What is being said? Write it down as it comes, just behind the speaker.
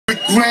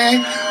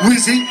Grand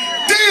Wizard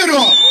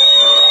Theodore.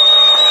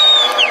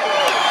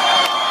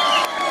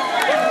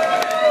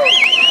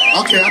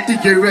 Okay, I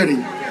think you're ready.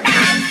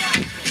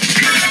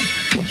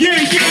 Yeah.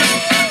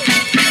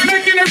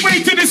 Making their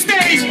way to the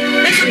stage.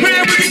 It's the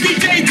Grand Wizard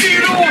DJ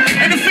Theodore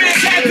and the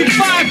Fantastic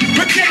Five.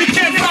 But Kenny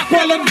can't rock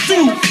while on the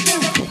two.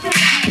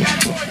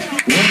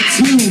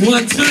 1, 2,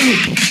 1,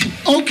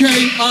 2.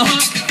 Okay.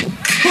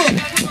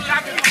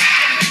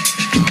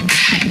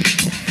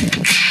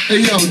 Hey,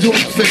 yo, do me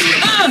a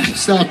favor.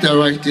 Stop that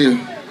right there.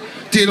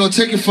 Theodore,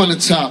 take it from the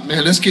top,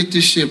 man. Let's get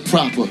this shit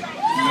proper.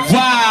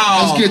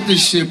 Wow. Let's get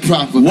this shit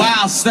proper.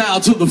 Wild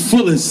style to the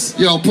fullest.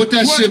 Yo, put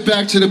that shit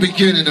back to the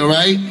beginning, all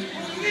right?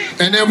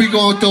 And then we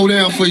gonna throw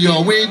down for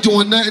y'all. We ain't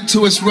doing nothing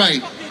till it's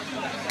right.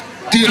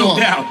 Theodore,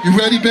 you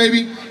ready,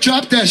 baby?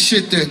 Drop that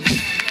shit then.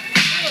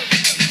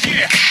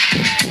 Yeah.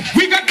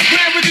 We got the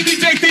Grand Wizard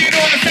DJ Theodore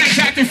and the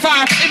Fantastic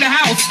Five in the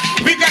house.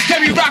 We got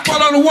Kenny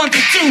Rockwell on the 1 to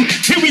 2.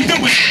 Here we do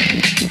it.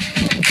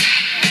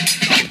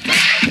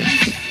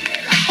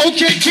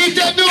 Okay, keep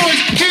that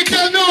noise. Keep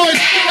that noise.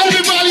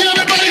 Everybody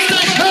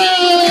say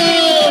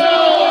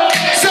hello.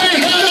 Say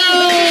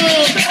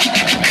hello.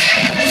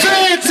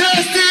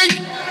 Fantastic.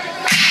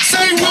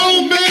 Say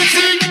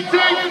romantic.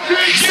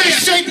 Say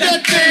shake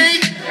that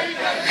thing.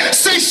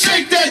 Say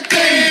shake that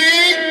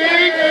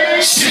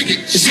thing. Shake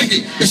it, shake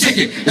it, shake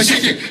it,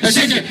 shake it,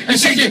 shake it,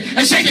 shake it,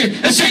 shake it,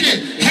 shake it.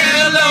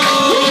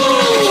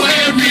 Hello,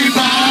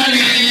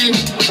 everybody.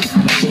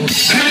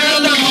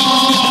 Hello.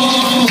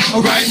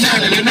 Right now,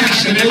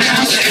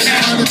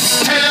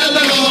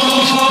 hello,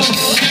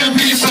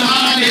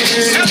 everybody.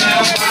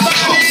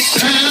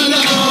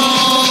 Hello,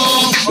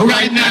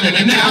 right now.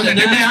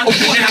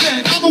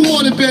 I'm a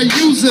waterbed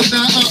user,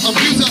 not an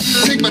abuser.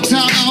 Take my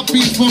time out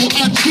before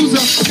I choose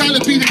her. Gotta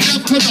be the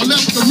death cause I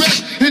left the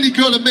rest. Any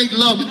girl that make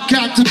love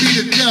got to be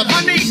the death.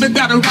 My name is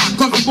gotta rock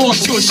cause I'm more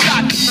sure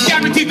shot.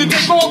 Guaranteed to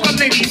take all the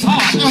ladies'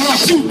 heart. I'm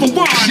 2 for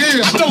 1.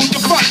 Yeah. I know the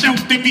front don't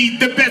to be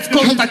the best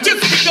cause I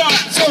just begun.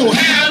 So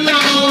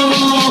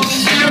hello,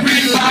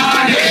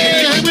 everybody.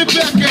 Give me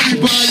back,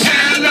 everybody.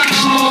 Hello,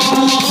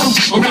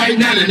 right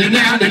now.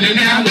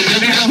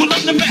 Well,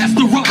 I'm the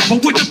master rapper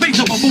with the bass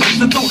of my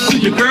voice and throw to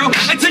your girl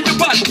until your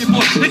body get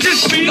more. It's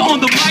just me on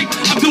the mic.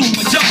 I'm doing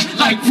my job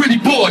like pretty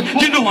boy.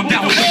 You know I'm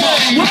down with the ball.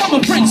 Well, I'm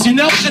a prince, you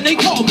know, and they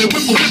call me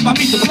Whipple Whip. I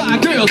meet the fly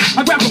girls.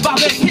 I grab them by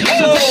their hips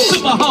and take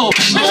to my home.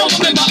 I hold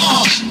them in my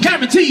arms.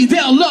 Guaranteed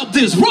they'll love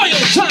this royal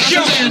time.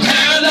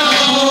 Hello,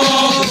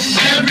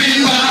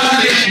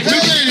 everybody.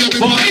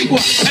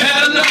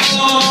 Hello.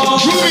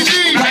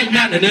 Right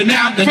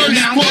now.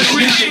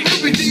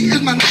 Ruby D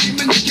is my name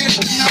and you can't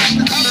deny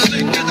it. I'm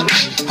the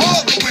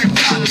all the way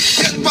down.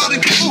 Get body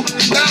people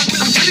down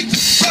with the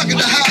streets. Rock in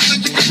the house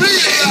and you can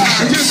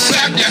realize. Just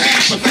clap your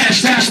hands for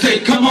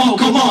fantastic. Come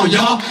on,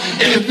 y'all.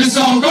 If it's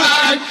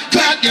alright,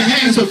 clap your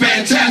hands for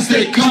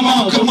fantastic. Come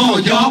on,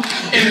 y'all.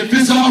 If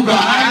it's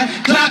alright,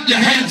 clap your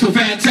hands for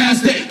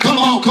fantastic. Come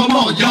on,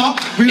 y'all.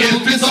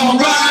 If it's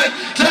alright,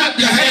 clap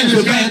your hands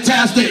for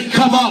fantastic.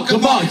 Come on,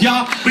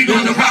 y'all. We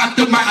gonna rock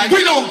the mic.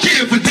 We don't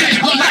give a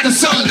damn. Like the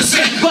sun to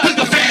set, but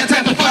the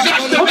Fantastic Five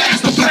got the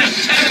master plan.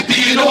 And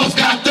Theodore's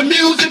got the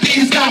music.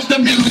 He's got the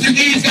music.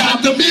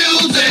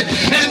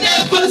 And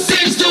never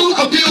seems to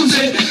abuse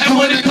it. And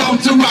when it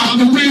comes to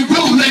rhyming, we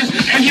rule it.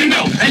 And you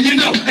know, and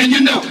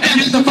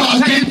if the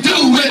Five can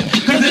do it,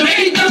 cause there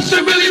ain't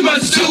nothing really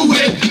much to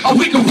it. Or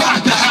we can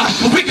rock the house,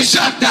 or we can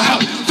shock the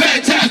house.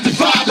 Fantastic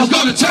Five is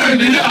gonna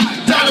turn it up.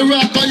 Dollar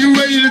Rock, are you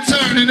ready to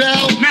turn it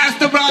out?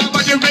 Master Rob,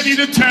 are you ready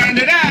to turn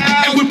it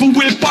out? And Whipple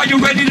Whip, are you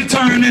ready to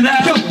turn it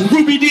out? Yo,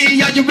 Ruby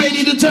D, are you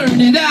ready to turn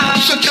it out?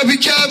 So Kevin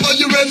Cab, are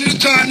you ready to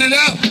turn it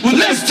out? Well,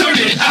 let's turn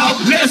it out.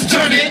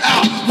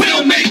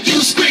 We'll make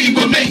you scream,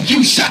 we'll make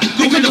you shout.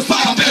 Look at the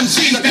 5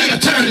 MCs that'll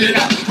turn it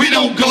out. We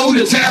don't go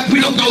to tap, we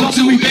don't go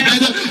to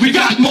Amanda. We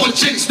got more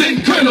chicks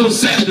than Colonel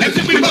Sandra.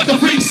 We brought the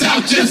freaks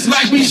out just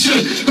like we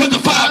should. Cause the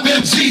 5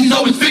 MCs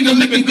always finger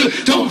licking good.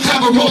 Don't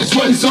have a Rolls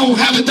Royce, don't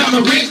have a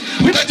dollar ring.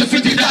 We got the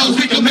 $50,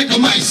 we can make a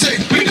mic sick.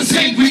 We can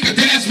sing, we can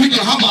dance, we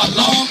can hum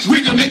along.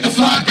 We can make the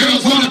fly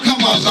girls wanna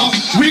come along.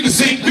 We can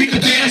sing, we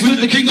can dance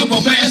with the king of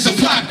romance and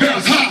fly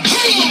girls, huh?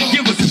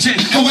 Give us a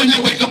chance. And when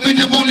you wake up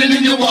in the morning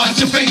and you wash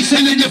your face,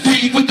 and then you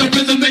breathe with the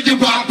rhythm and you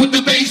rock with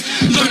the bass.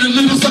 Learn a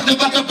little something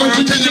about the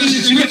birds and the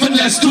leaves. Give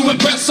finesse to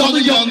impress all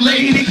the young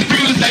ladies. We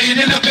was laying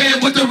in a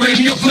bed with the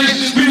radio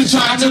playing. We was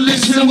trying to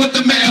listen to what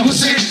the man was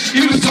saying.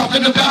 He was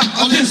talking about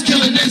all this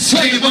killing and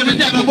slaying, but it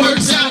never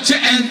works out, you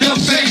end up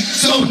fake.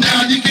 So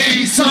now you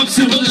gain some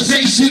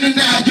civilization, and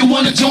now you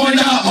wanna join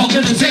our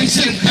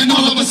organization. And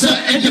all of a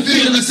sudden you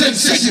feel a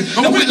sensation.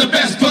 And we're the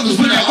best brothers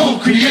with our own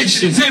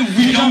creations. And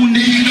we don't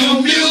need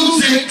no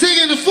music.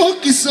 Singing the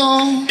funky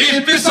song.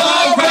 If it's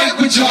alright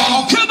with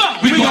y'all, come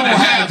on, we gonna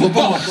have a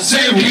ball.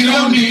 Say we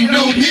don't need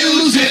no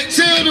music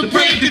Till the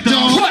break of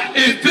dawn.